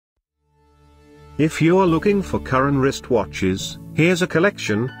If you're looking for Curren wristwatches, here's a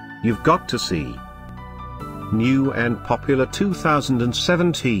collection you've got to see. New and popular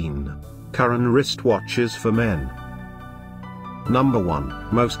 2017 Curren wristwatches for men. Number 1,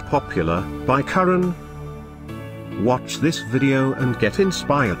 most popular, by Curren. Watch this video and get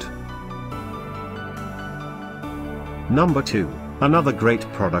inspired. Number 2, another great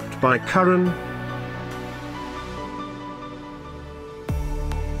product by Curren.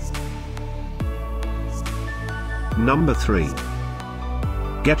 Number 3.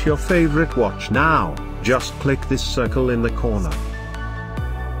 Get your favorite watch now, just click this circle in the corner.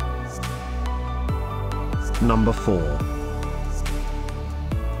 Number 4.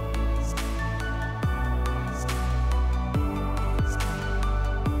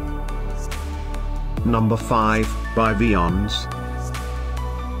 Number 5, by Voeons.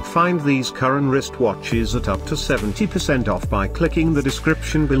 Find these Curren wristwatches at up to 70% off by clicking the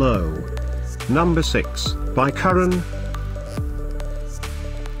description below. Number 6, by Curren.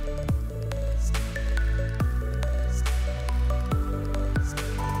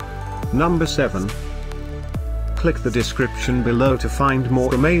 Number 7. Click the description below to find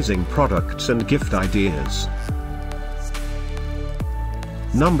more amazing products and gift ideas.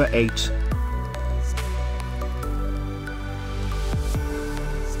 Number 8.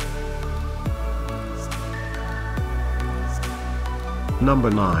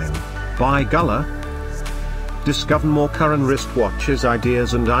 Number 9, by Gala. Discover more Curren wristwatches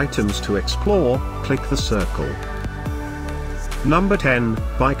ideas and items to explore, click the circle. Number 10,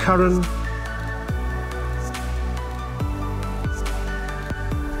 by Curren.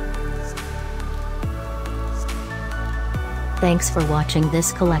 Thanks for watching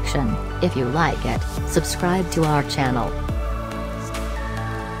this collection. If you like it, subscribe to our channel.